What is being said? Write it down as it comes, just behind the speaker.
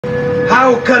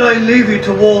How can I leave you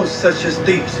to wars such as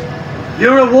these?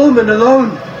 You're a woman alone,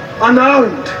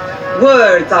 unarmed.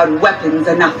 Words are weapons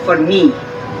enough for me.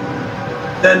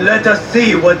 Then let us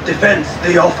see what defense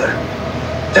they offer.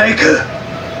 Take her.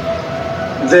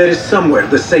 There is somewhere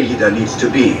the Sayyida needs to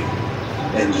be,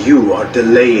 and you are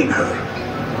delaying her.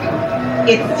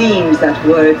 It seems that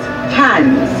words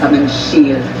can summon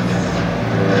shields.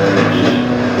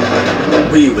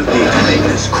 We will need to make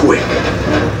this quick.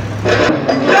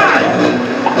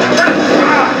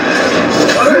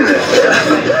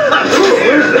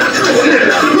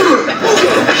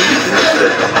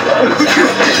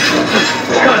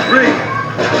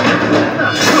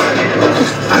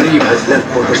 Arib has left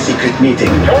for her secret meeting.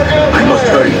 I must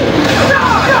hurry.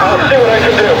 I'll see what I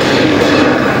can do.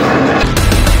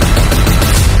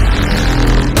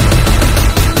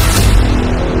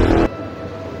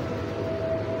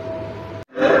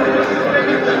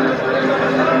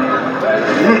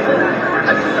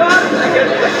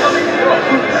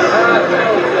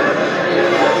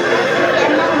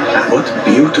 What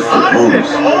beautiful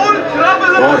homes.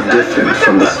 Far different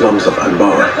from the slums of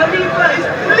Anbar.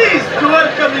 Pleased to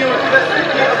welcome you to the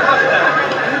city of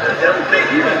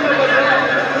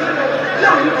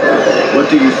What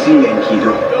do you see,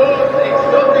 Enkidu?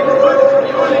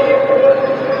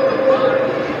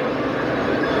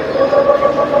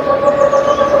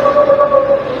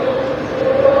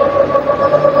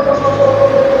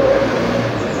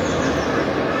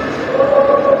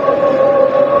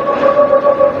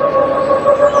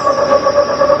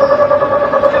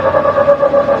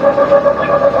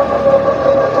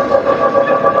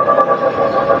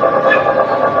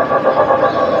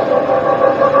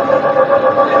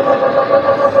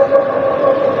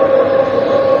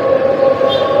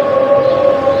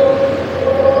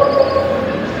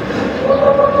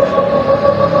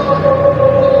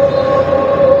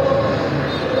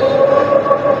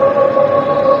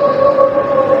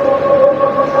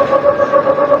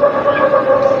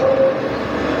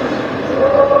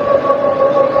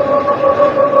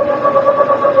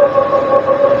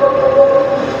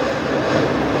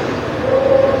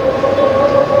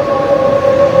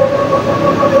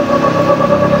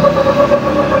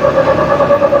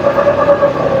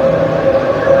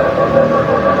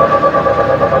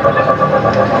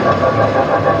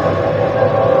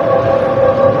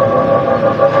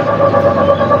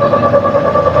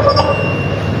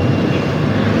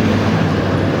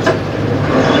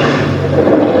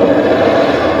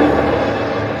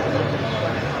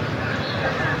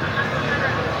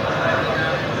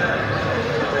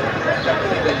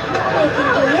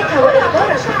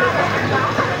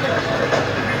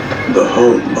 The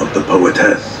home of the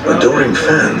poetess, adoring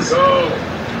fans.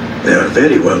 They are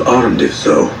very well armed if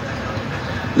so.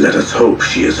 Let us hope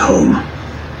she is home.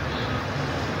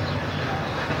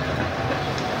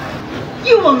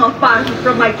 You will not bar me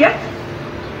from my gift.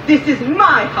 This is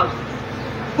my house.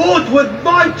 Bought with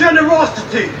my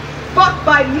generosity. Bought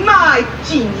by my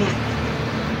genius.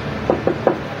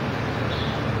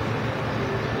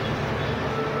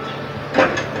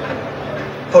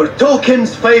 For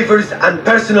tokens, favors, and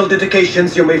personal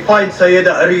dedications, you may find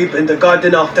Sayyida Arib in the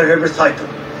garden after her recital.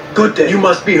 Good day. You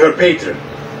must be her patron.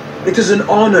 It is an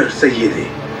honor, Sayyidi.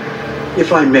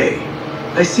 If I may,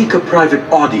 I seek a private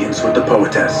audience with the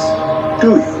poetess.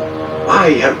 Do you?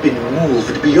 I have been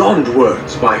moved beyond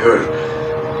words by her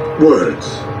words.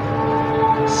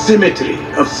 Symmetry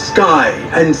of sky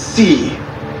and sea.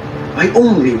 I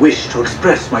only wish to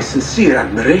express my sincere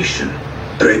admiration.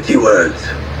 Pretty words.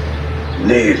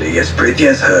 Nearly as pretty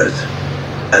as hers,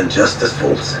 and just as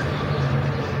false.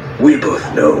 We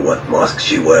both know what mask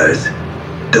she wears,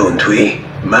 don't we?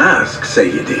 Mask,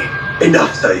 Sayyidi.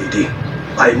 Enough, Sayyidi.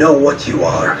 I know what you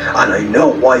are, and I know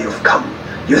why you've come.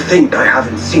 You think I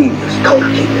haven't seen you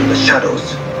skulking in the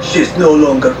shadows. She's no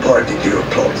longer part of your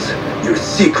plots, your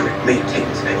secret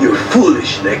meetings, your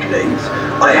foolish nicknames.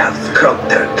 I have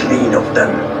scrubbed her clean of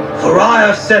them. For I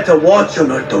have set a watch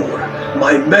on her door.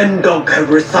 My men dog her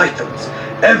recitals.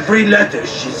 Every letter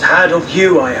she's had of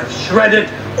you I have shredded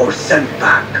or sent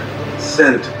back.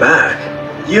 Sent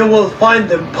back? You will find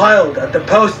them piled at the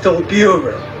Postal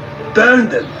Bureau. Burn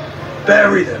them.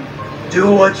 Bury them.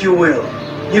 Do what you will.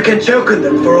 You can choke on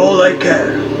them for all I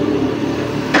care.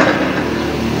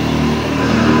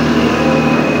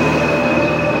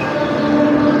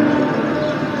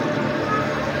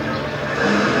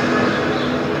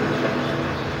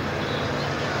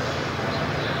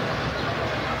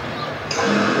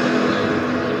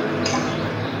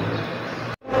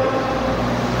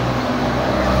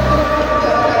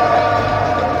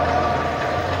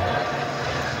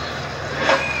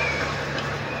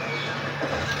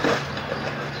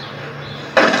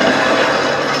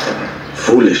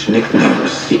 foolish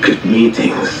nicknames, secret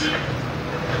meetings.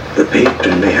 The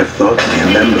patron may have thought me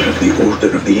a member of the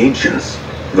Order of the Ancients.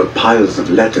 The piles of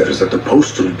letters at the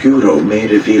Postal Bureau may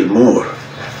reveal more.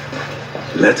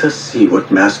 Let us see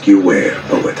what mask you wear,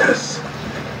 poetess.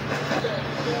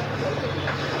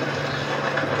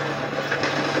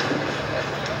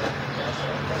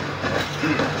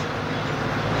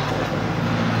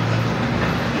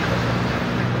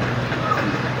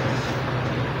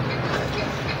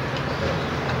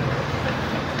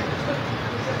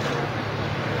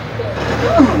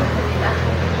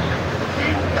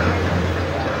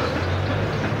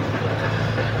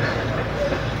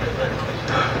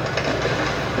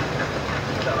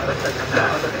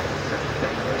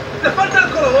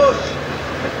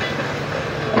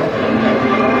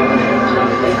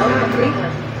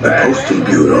 The Postal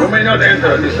Bureau. You may not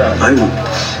enter this house. I will...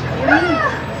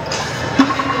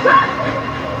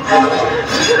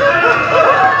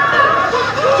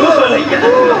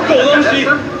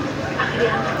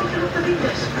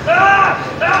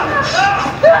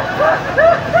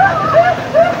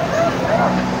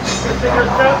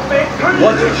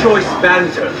 What choice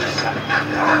banter?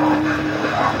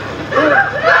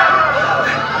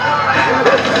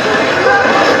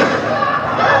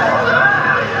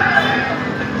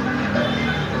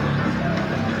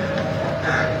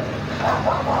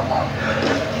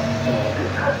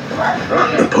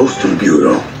 The Postal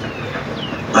Bureau.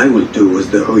 I will do as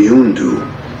the Huyun do.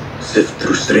 Sift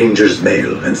through strangers'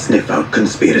 mail and sniff out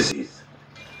conspiracies.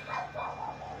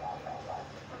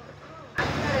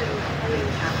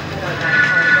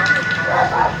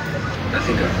 I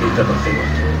think I've picked up a thing or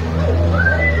two.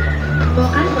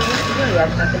 واقعا باید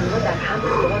باید و به ما در هم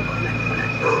صحبت کمک کنند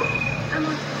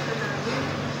اما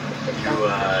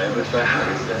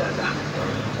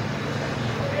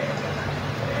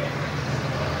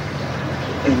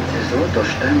انتظار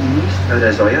داشتن نیست و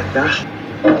رضایت بخش.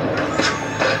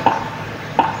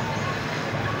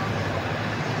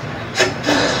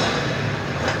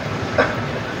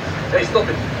 Hey, stop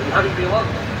it! How do you feel?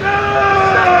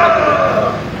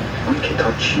 اون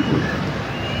کتاب چی بود؟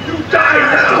 You die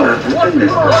now!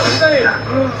 What's the name?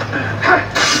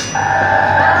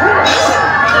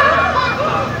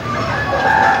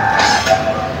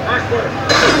 Nice work.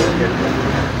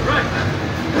 Right.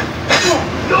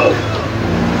 No!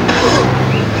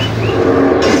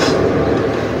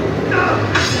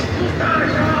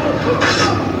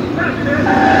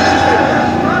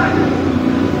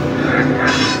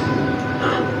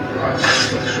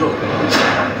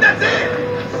 That's it!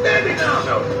 Standing now!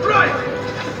 No. Right!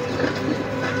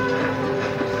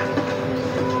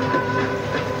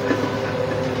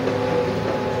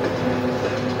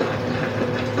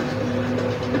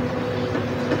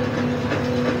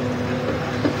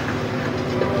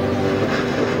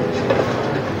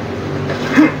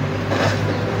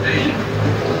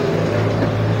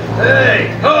 Hey,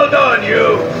 hold on, you!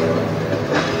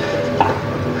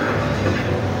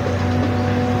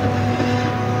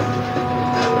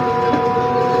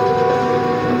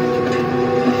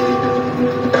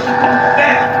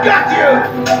 There, got you!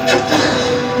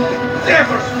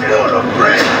 Never full of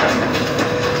brain!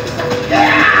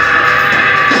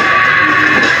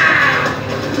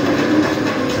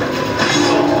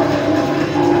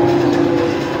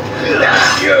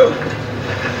 Got you!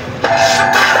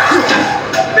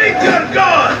 Think you're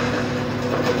gone!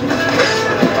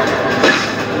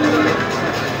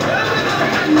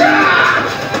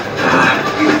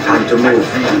 Time to move.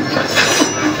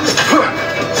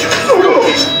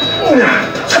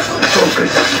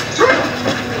 Focus.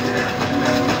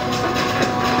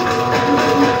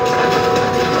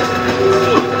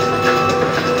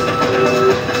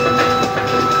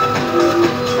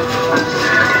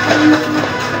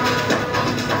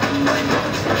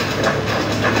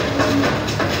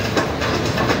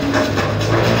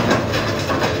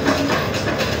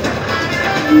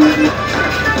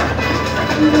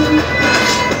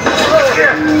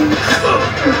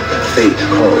 Fate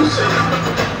calls.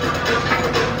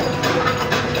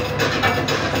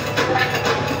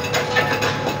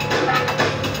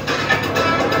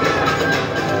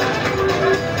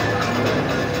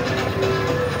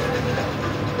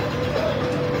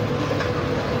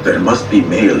 There must be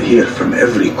mail here from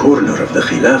every corner of the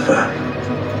Khilafah.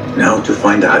 Now to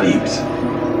find Arib's.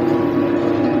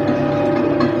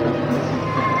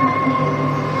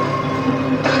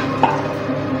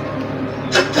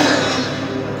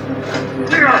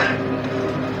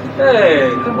 Hey,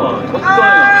 come on. What's going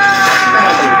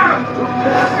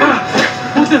on?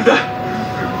 Who's in there?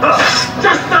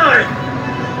 Just time!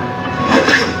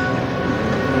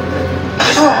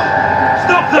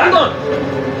 Stop that! Hold on!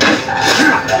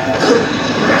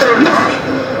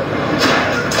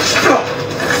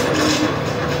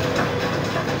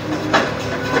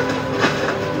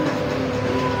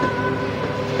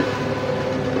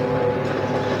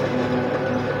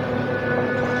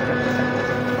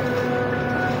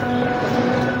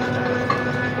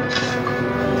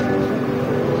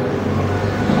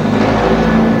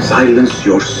 silence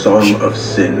your song of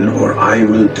sin, or I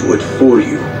will do it for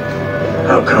you.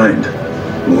 How kind.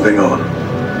 Moving on.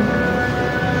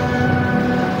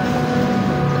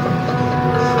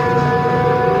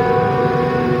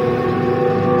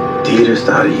 Dearest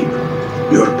Arib,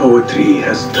 your poetry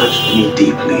has touched me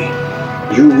deeply.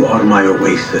 You are my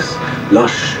oasis,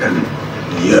 lush and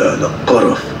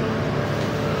qaraf.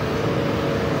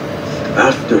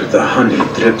 After the honey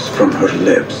drips from her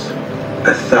lips,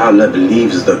 a thalab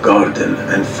leaves the garden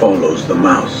and follows the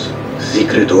mouse.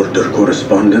 Secret order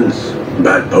correspondence?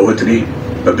 Bad poetry?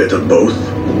 A bit of both?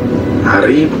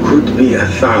 Arib could be a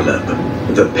thalab.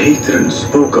 The patron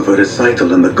spoke of a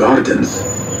recital in the gardens.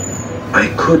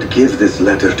 I could give this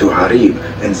letter to Arib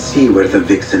and see where the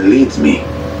vixen leads me.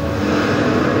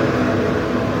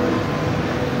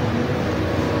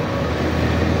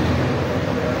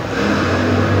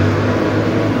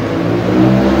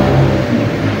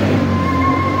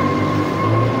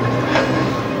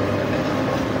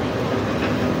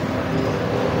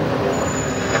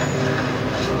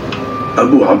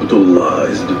 Abu Abdullah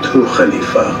is the true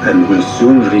Khalifa and will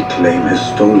soon reclaim his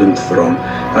stolen throne.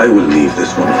 I will leave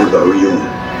this one for the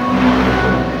Uyun.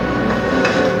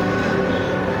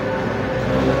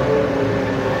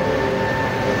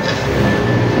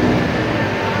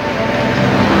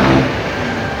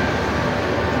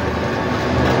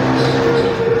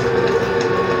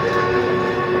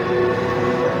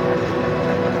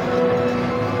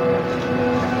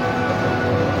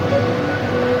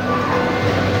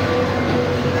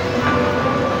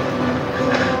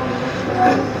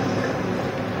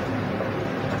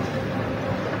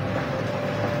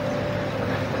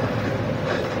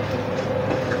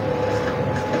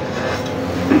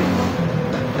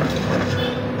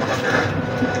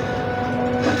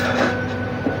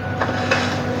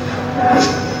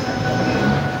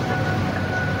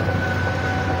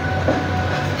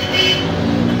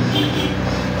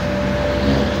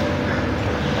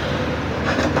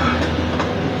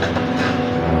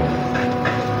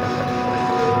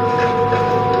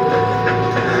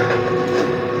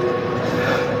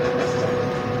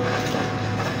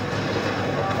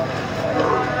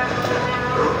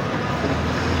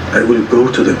 I will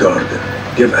go to the garden,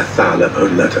 give Athalab her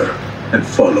letter, and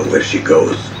follow where she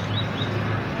goes.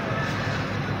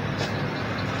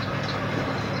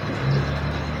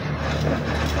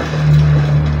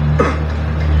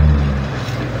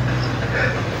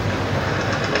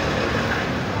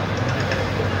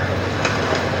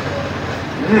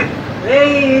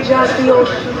 Rage as the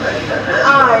ocean,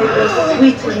 I will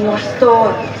sweeten your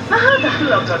stories.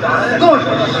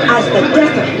 Gorgeous as the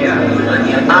desert,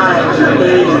 I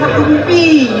will be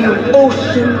you,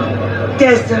 ocean,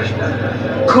 desert,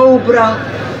 cobra,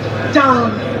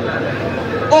 down.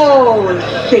 All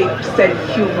shapes and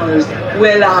humors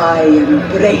will I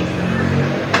embrace.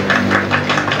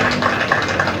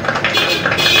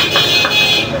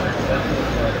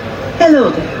 Hello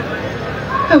there.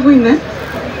 Have we met?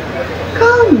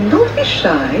 Come, don't be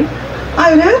shy.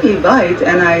 I rarely bite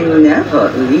and I never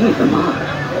leave a mark.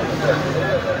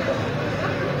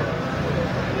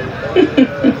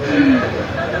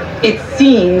 It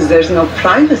seems there's no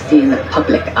privacy in the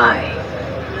public eye.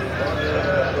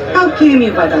 How came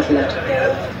you by that letter?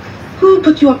 Who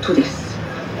put you up to this?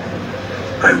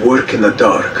 I work in the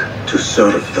dark to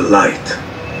serve the light.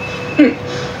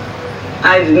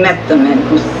 I've met the men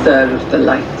who serve the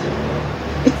light.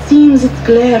 It seems its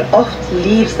glare oft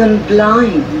leaves them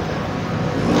blind.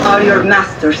 Are your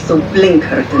masters so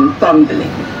blinkered and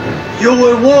bumbling? You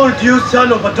were warned, you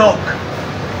son of a dog.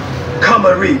 Come,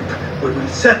 Arib. We will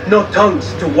set no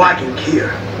tongues to wagging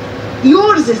here.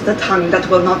 Yours is the tongue that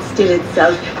will not still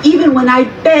itself, even when I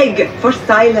beg for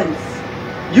silence.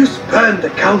 You spurned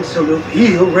the counsel of he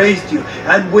who raised you,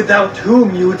 and without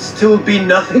whom you would still be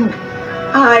nothing.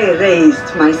 I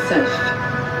raised myself.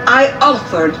 I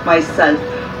authored myself.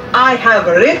 I have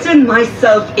written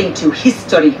myself into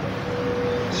history.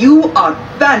 You are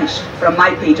banished from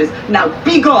my pages. Now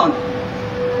be gone.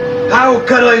 How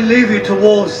can I leave you to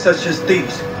walls such as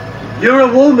these? You're a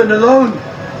woman alone,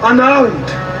 unarmed.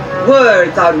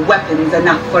 Words are weapons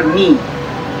enough for me.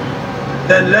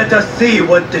 Then let us see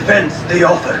what defense they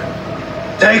offer.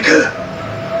 Take her.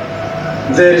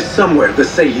 There is somewhere the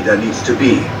Sayyida needs to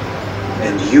be,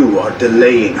 and you are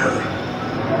delaying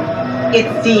her.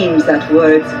 It seems that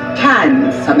words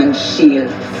can summon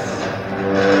shields.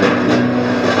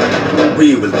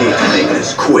 We will need to make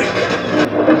this quick.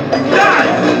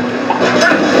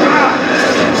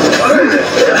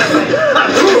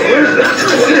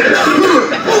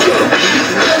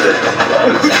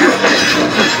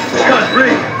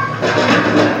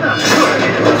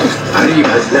 Arib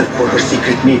has left for her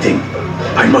secret meeting.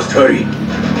 must hurry.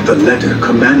 The letter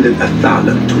commanded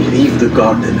Athalam to leave the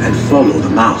garden and follow the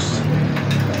mouse.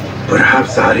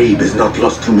 Perhaps Arib is not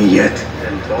lost to me yet.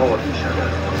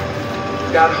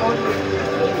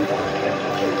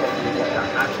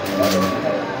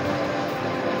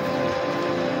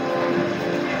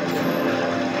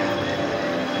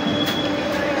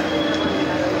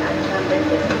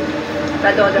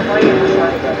 و داده‌های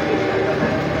مشاهداتی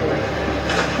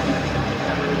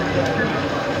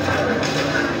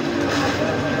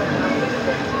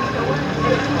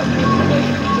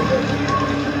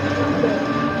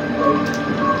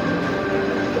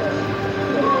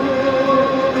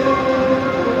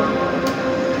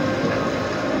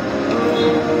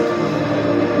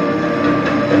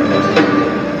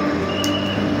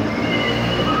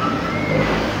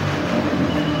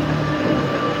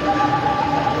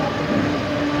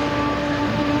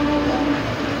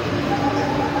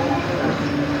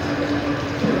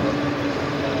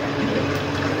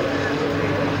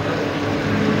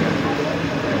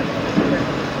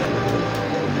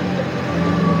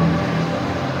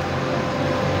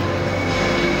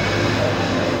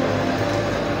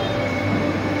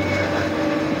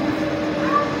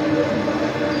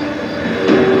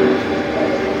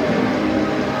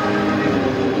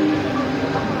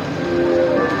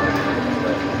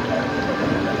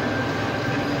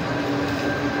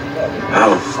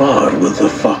How far will the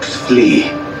fox flee?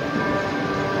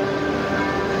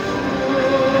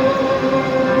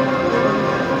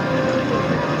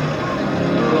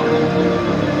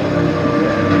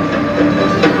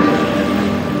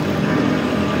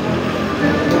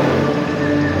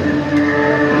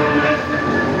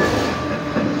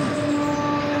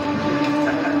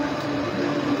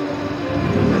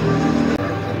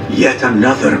 Yet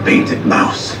another painted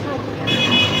mouse.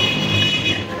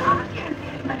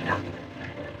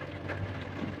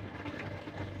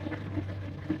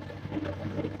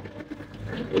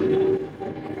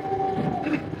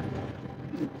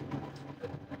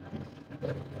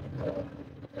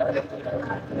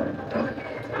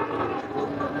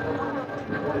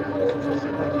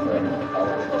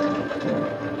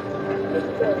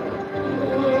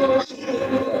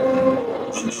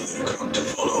 Another crowd to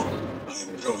follow. I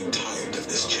am growing tired of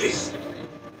this chase.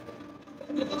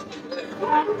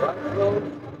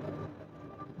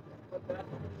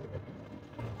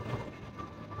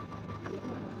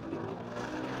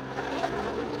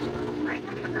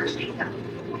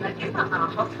 لكنها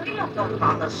خطيرة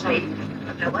بعض الشيء.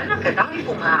 لو أنك تعرف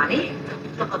ما أعنيه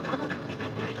لقد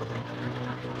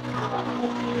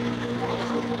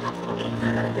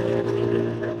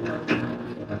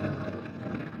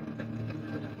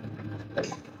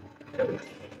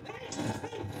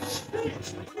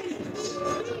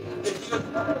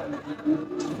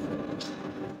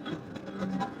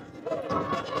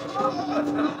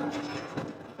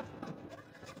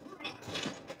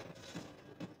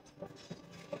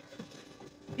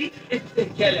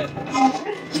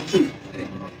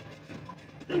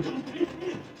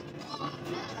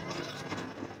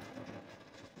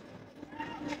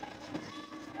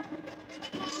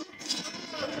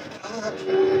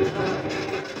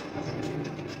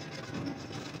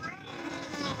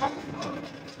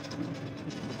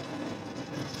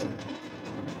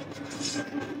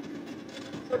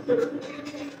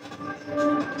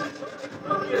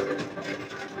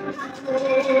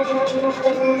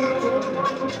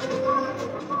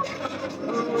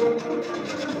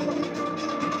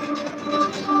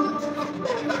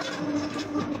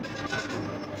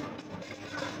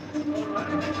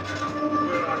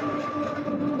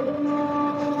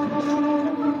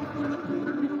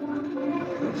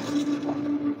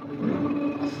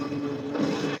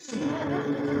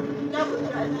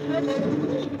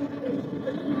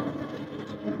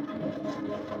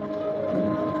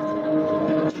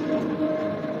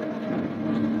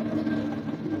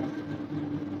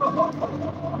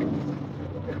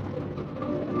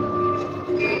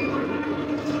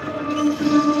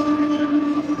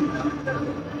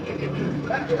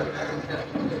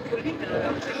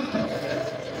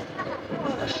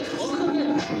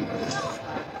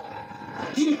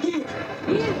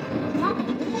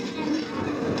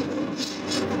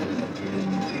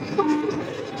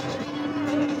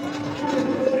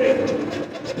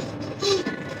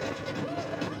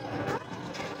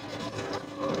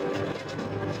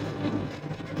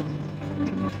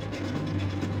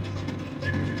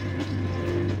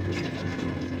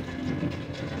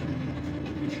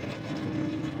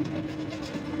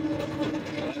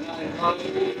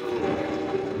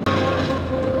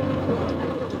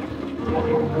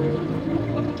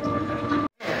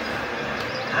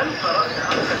هل قرأت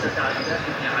أنك تعليمات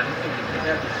ابن عمك في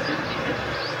كتاب السجن؟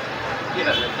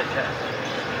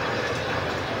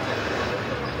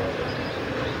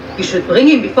 You should bring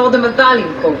him before the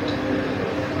medallion court.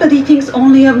 But he thinks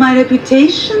only of my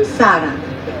reputation, Sarah.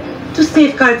 To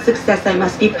safeguard success, I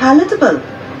must be palatable,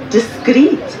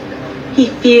 discreet. He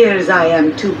fears I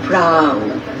am too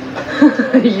proud.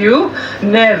 You?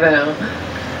 Never.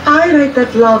 I write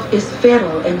that love is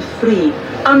feral and free,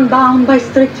 unbound by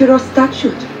stricture or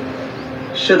statute.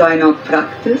 Should I not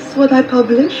practice what I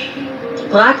publish?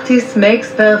 Practice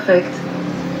makes perfect.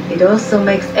 It also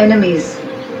makes enemies.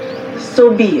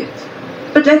 So be it.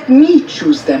 But let me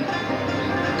choose them.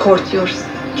 Courtiers,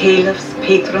 caliphs,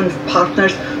 patrons,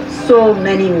 partners, so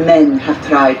many men have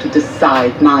tried to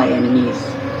decide my enemies.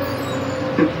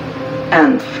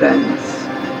 And friends.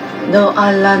 Though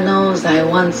Allah knows I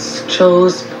once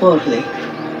chose poorly.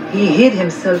 He hid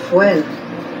himself well.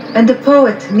 And the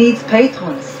poet needs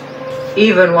patrons.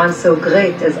 Even one so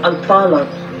great as Al-Fala.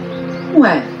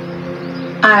 Well,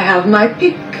 I have my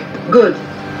pick. Good.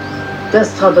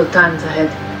 There's troubled times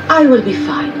ahead. I will be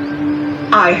fine.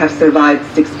 I have survived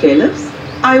 6 caliphs.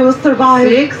 I will survive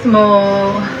 6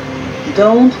 more.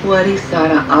 Don't worry,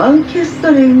 Sarah. I'll kiss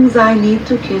the rings I need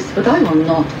to kiss, but I will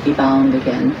not be bound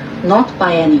again. Not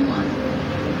by anyone.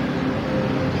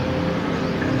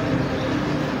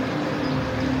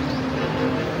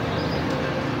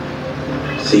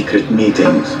 Secret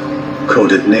meetings,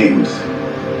 coded names.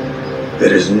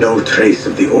 There is no trace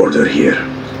of the order here.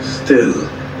 Still,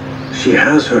 she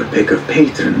has her pick of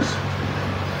patrons.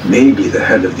 Maybe the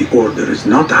head of the order is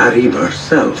not Arib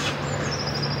herself,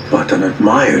 but an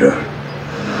admirer.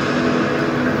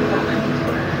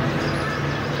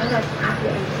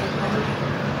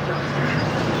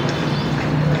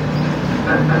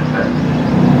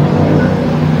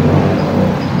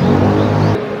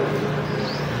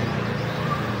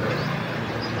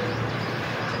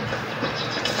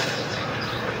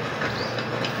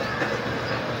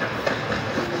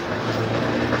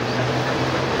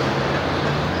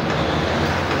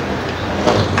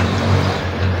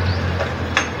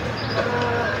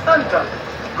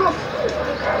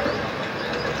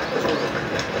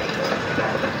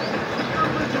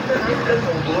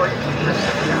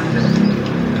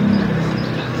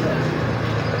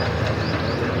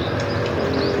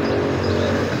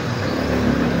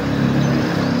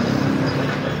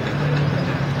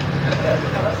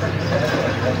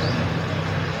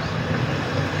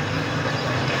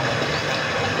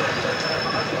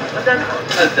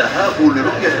 الذهاب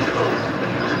لرؤية الكون.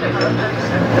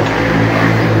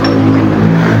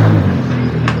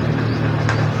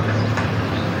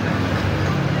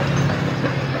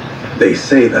 They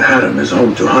say the harem is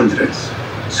home to hundreds,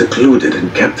 secluded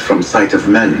and kept from sight of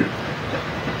men.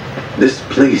 This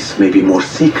place may be more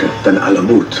secret than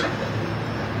Alamut.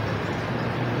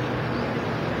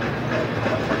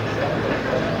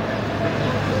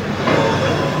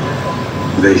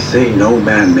 They say no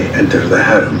man may enter the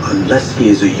harem unless he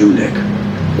is a eunuch,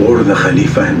 or the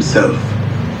Khalifa himself.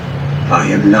 I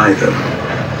am neither,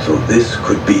 so this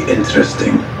could be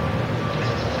interesting.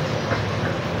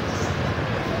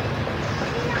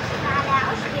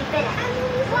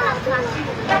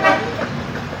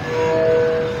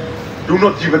 Do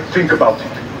not even think about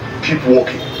it. Keep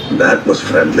walking. That was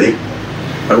friendly.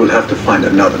 I will have to find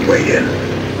another way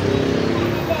in.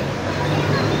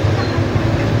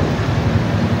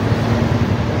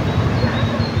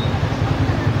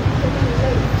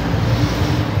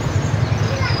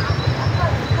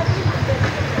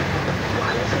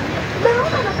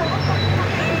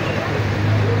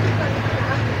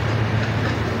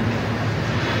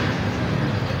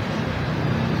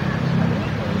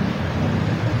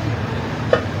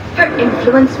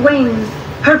 Influence wanes.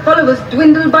 Her followers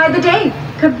dwindle by the day.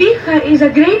 Kabiha is a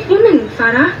great woman,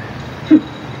 Farah.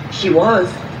 She was,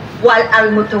 while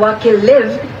Al-Mutawakkil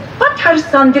lived, but her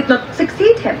son did not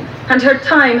succeed him, and her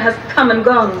time has come and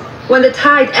gone. When the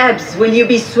tide ebbs, will you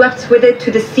be swept with it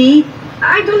to the sea?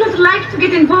 I do not like to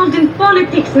get involved in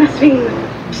politics, Nasreen.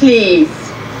 Please,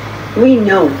 we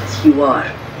know what you are.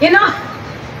 Enough!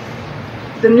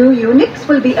 The new eunuchs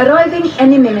will be arriving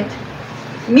any minute.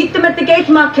 Meet them at the gate,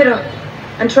 Makira,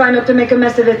 and try not to make a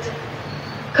mess of it.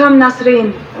 Come,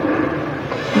 Nasreen.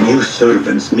 New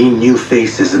servants mean new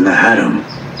faces in the harem.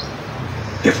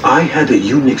 If I had a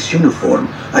eunuch's uniform,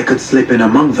 I could slip in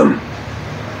among them.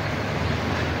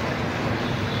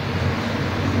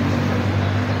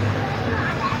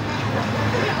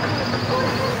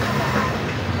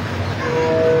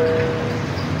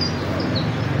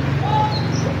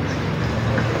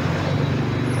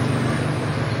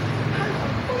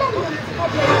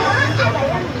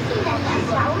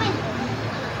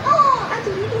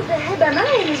 أتريد الذهاب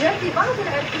معي لجلب بعض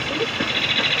العرقسوس؟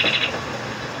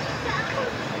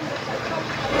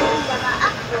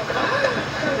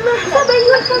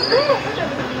 الغبي الفظيع.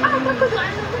 أعتقد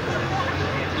أنه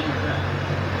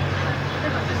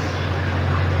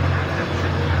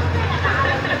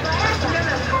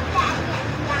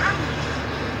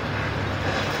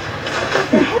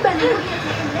ذهبا لرؤية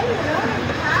حلال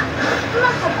رائعة. ما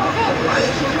خطبت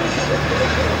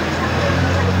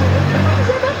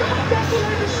جابت إحدى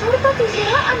كلاب الشرطة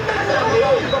جراء من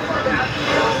القريب.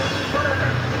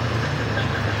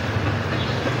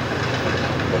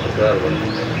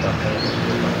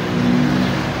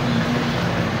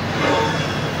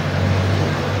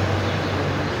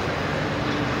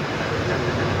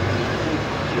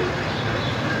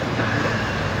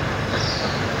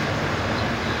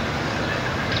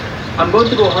 I'm going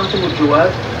to go hunting with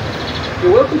Joab.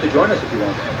 You're welcome to join us if you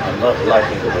want. I'm not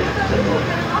liking the way you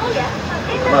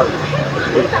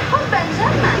حبا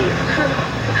جما.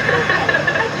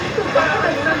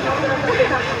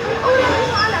 أراه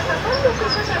على تسلق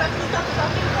شجرة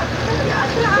الصفصف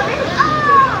أسرع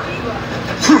منه.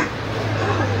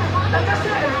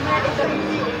 أتساءل ما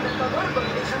إذا تضرب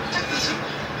بشمسته.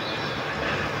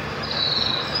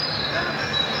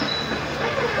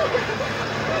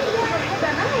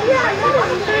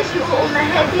 نفاجئ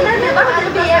أمهاتنا ببعض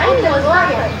البياع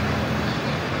والغاية.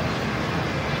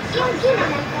 يمكننا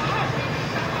الذهاب.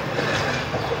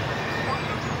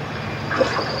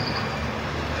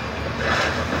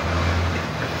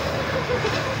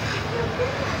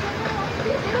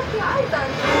 أيضا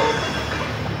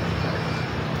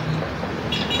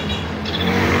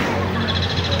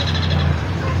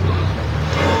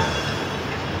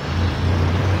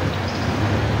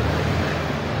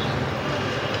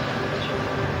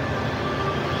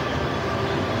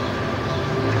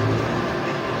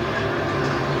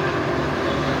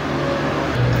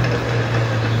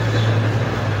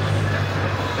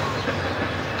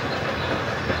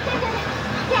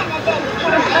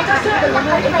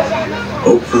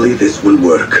Hopefully this will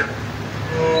work.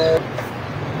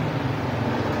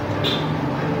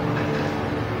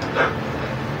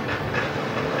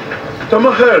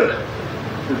 Tamahel,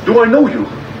 do I know you?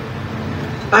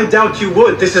 I doubt you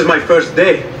would. This is my first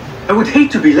day. I would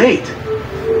hate to be late.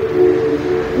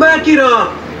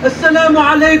 Makira! Assalamu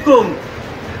alaikum!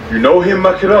 You know him,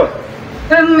 Makira?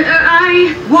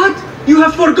 What? You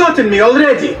have forgotten me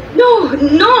already! No,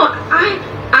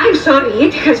 I'm sorry.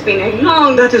 It has been a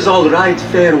long... That is all right,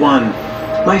 fair one.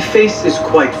 My face is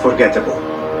quite forgettable.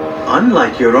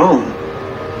 Unlike your own.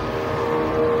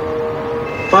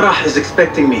 Farah is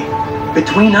expecting me.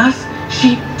 Between us,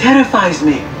 she terrifies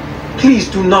me. Please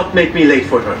do not make me late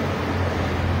for her.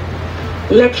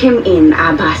 Let him in,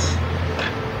 Abbas.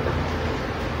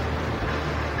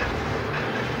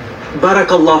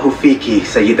 Barakallahu fiki,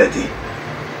 Sayyidati.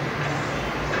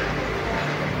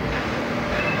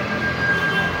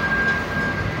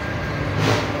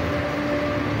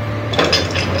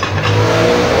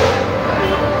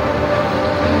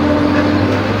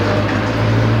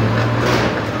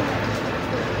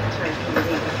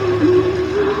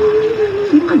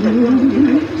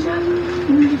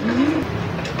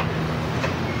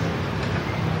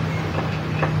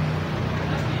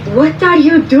 What are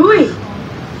you doing?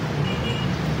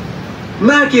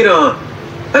 Makira!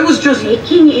 I was just...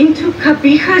 Breaking into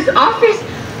Kabiha's office?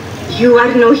 You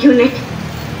are no eunuch.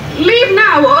 Leave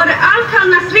now or I'll tell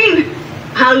Nasreen.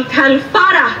 I'll tell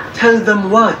Farah. Tell them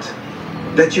what?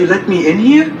 That you let me in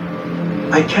here?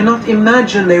 I cannot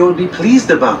imagine they will be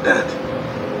pleased about that.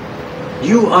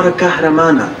 You are a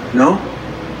kahramana, no?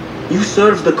 You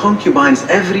serve the concubines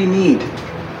every need.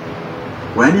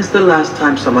 When is the last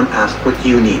time someone asked what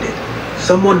you needed?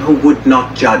 Someone who would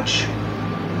not judge.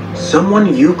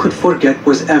 Someone you could forget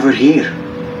was ever here.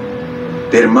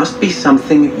 There must be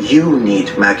something you need,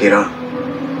 Makira.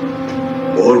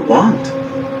 Or want.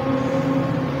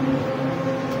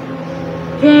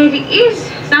 There is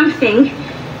something.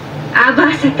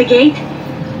 Abbas at the gate.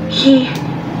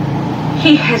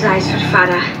 He has eyes for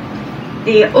Farah.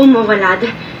 The Walad.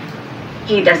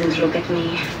 He doesn't look at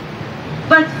me.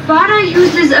 But Farah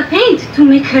uses a paint to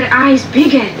make her eyes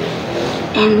bigger.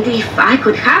 And if I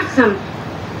could have some,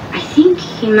 I think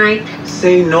he might...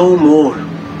 Say no more.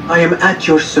 I am at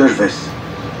your service.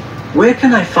 Where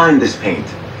can I find this paint?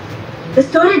 The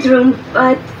storage room,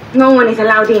 but no one is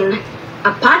allowed in.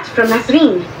 Apart from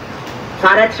Nasreen.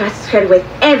 Farah trusts her with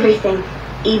everything,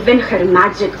 even her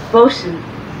magic potion.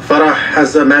 Farah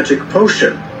has a magic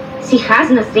potion. She has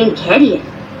Nasreen carry it.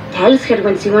 Tells her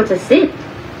when she wants a sip.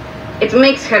 It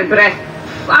makes her breath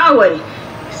foul.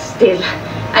 Still,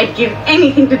 I'd give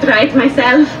anything to try it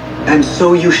myself. And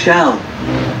so you shall.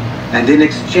 And in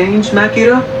exchange,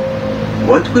 Makira,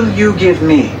 what will you give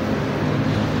me?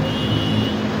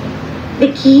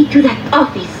 the key to that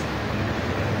office.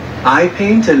 I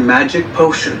paint a magic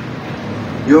potion.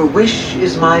 Your wish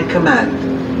is my command.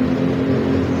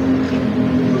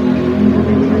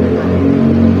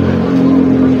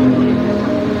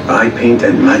 I paint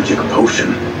a magic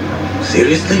potion.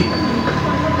 Seriously?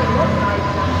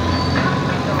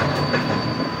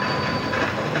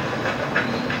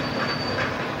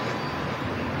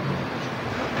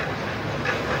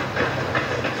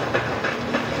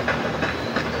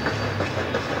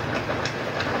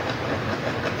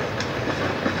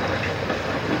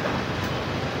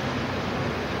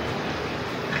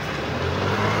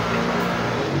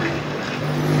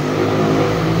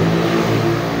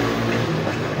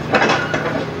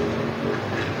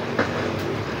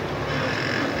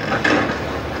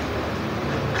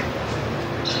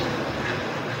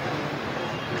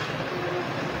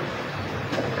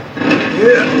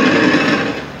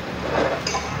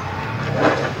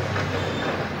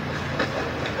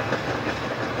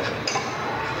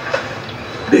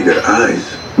 Bigger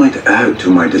eyes might add to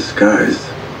my disguise.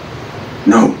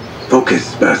 No,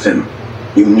 focus, Basim.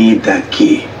 You need that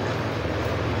key.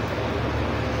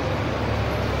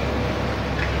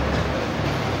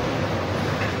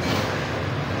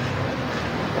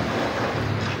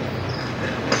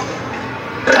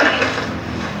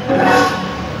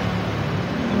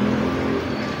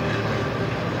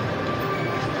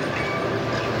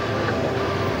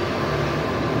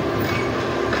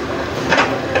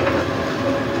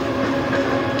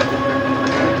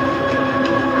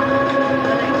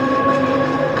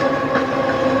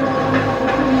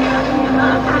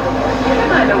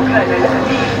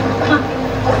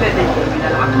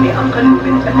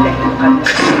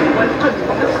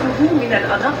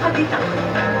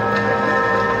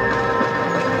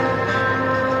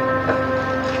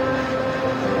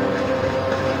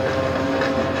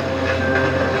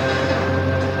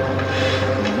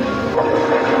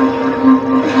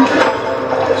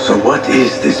 So what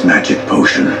is this magic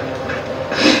potion?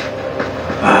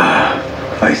 Ah,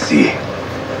 I see.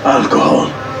 Alcohol.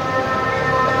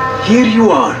 Here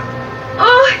you are.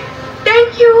 Oh,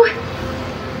 thank you.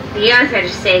 The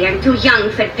others say I'm too young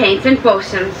for paints and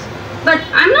potions. But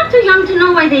I'm not too young to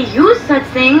know why they use such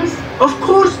things. Of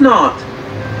course not.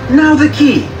 Now the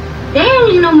key. They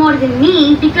only know more than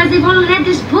me because they've all read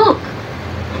this book.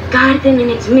 The garden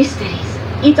and its mysteries.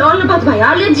 It's all about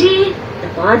biology,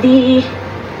 the body,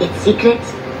 its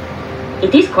secrets.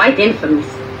 It is quite infamous.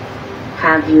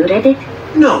 Have you read it?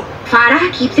 No.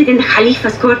 Farah keeps it in the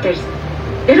Khalifa's quarters.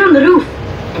 They're on the roof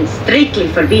and strictly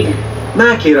forbidden.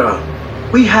 Makira,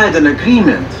 we had an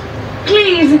agreement.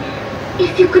 Please,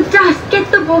 if you could just get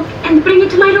the book and bring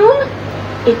it to my room.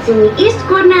 It's in the east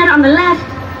corner on the left.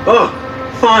 Oh,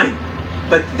 fine.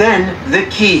 But then the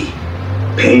key.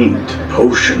 Paint,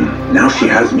 potion. Now she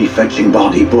has me fetching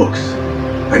bawdy books.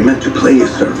 I meant to play a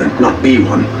servant, not be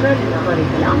one.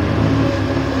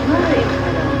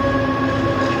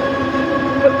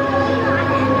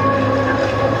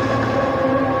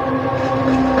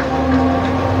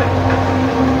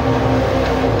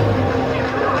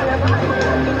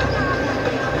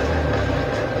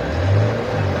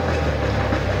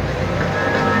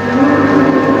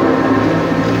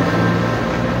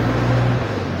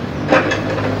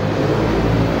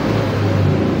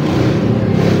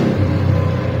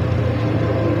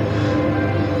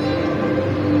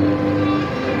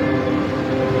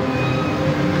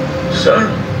 Sir,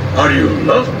 are you in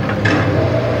love?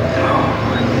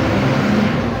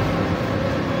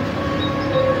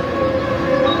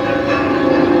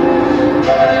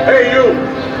 Hey, you!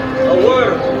 A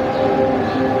word!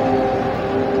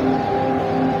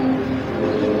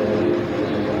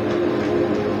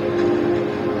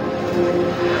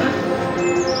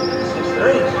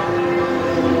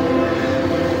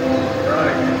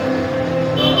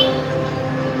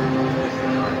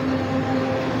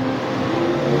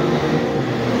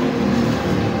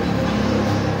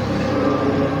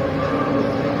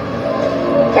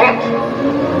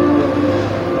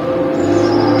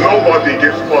 Nobody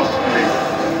gives us sleep.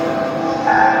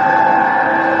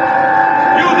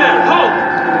 You there, halt!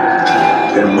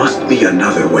 There must be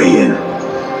another way in.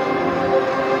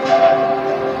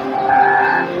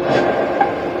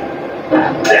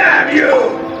 Damn you!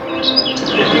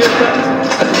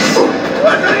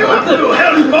 What are you up to,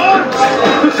 hellspawn?